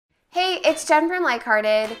Hey, it's Jen from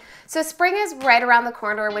Likehearted. So spring is right around the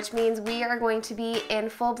corner, which means we are going to be in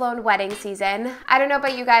full-blown wedding season. I don't know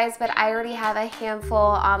about you guys, but I already have a handful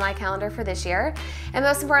on my calendar for this year. And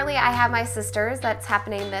most importantly, I have my sister's that's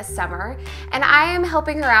happening this summer. And I am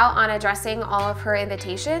helping her out on addressing all of her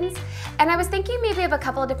invitations. And I was thinking maybe of a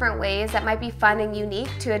couple of different ways that might be fun and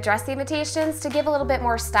unique to address the invitations to give a little bit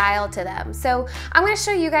more style to them. So I'm going to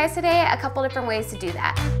show you guys today a couple different ways to do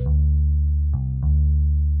that.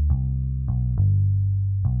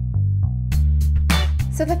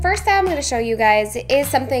 So the first thing I'm going to show you guys is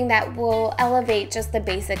something that will elevate just the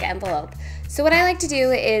basic envelope. So what I like to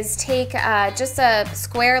do is take just a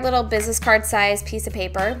square little business card size piece of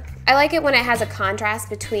paper. I like it when it has a contrast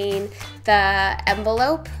between the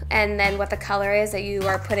envelope and then what the color is that you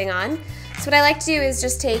are putting on. So what I like to do is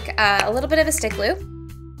just take a little bit of a stick glue,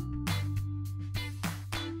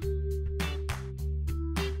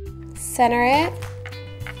 center it,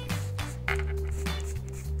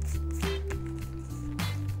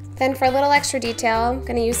 then for a little extra detail, I'm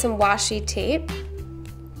going to use some washi tape.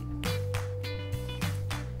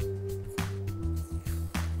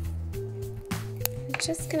 I'm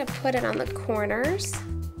just going to put it on the corners.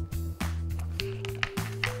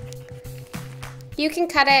 You can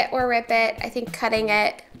cut it or rip it. I think cutting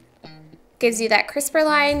it gives you that crisper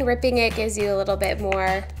line. Ripping it gives you a little bit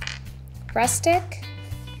more rustic.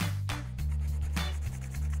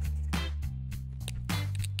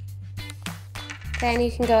 Then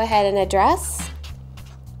you can go ahead and address.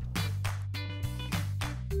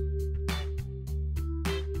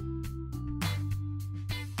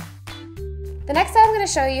 The next thing I'm going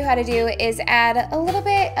to show you how to do is add a little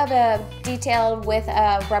bit of a detail with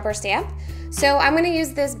a rubber stamp. So I'm going to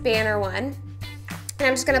use this banner one, and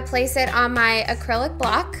I'm just going to place it on my acrylic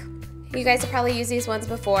block. You guys have probably used these ones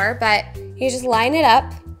before, but you just line it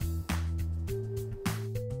up.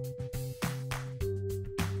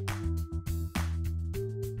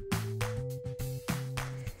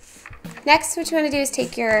 Next, what you want to do is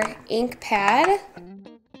take your ink pad,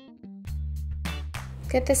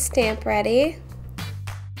 get the stamp ready.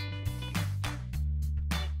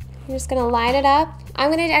 You're just going to line it up.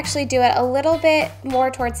 I'm going to actually do it a little bit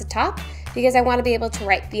more towards the top because I want to be able to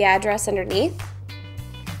write the address underneath.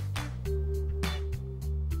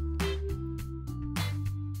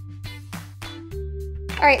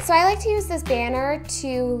 Alright, so I like to use this banner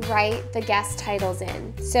to write the guest titles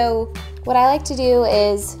in. So what I like to do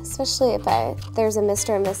is, especially if there's a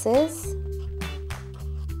Mr. and Mrs.,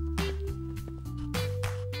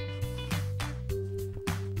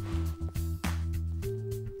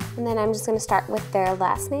 and then I'm just going to start with their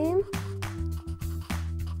last name.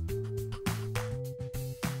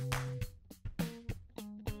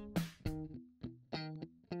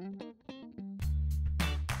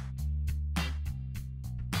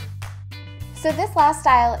 So this last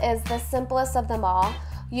style is the simplest of them all.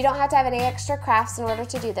 You don't have to have any extra crafts in order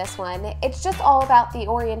to do this one. It's just all about the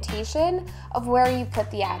orientation of where you put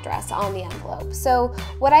the address on the envelope. So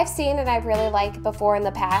what I've seen and I've really liked before in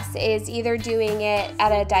the past is either doing it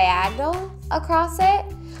at a diagonal across it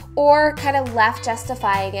or kind of left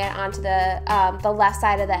justifying it onto the left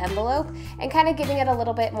side of the envelope and kind of giving it a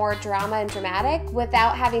little bit more drama and dramatic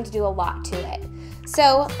without having to do a lot to it.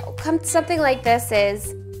 So something like this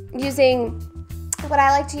is using, what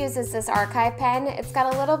I like to use is this archive pen. It's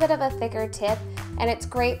got a little bit of a thicker tip and it's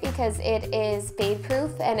great because it is fade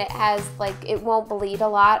proof and it has it won't bleed a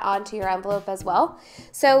lot onto your envelope as well.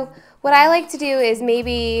 So what I like to do is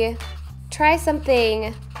maybe try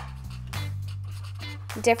something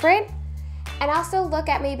different and also look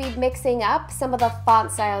at maybe mixing up some of the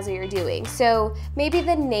font styles that you're doing. So maybe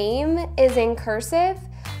the name is in cursive,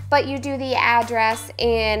 but you do the address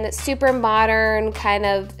in super modern kind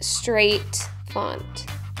of straight font.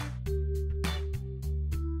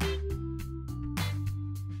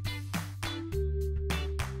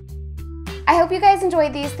 I hope you guys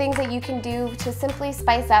enjoyed these things that you can do to simply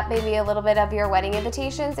spice up maybe a little bit of your wedding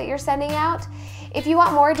invitations that you're sending out. If you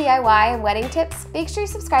want more DIY and wedding tips, make sure you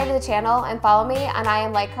subscribe to the channel and follow me on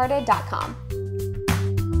Iamlikehearted.com.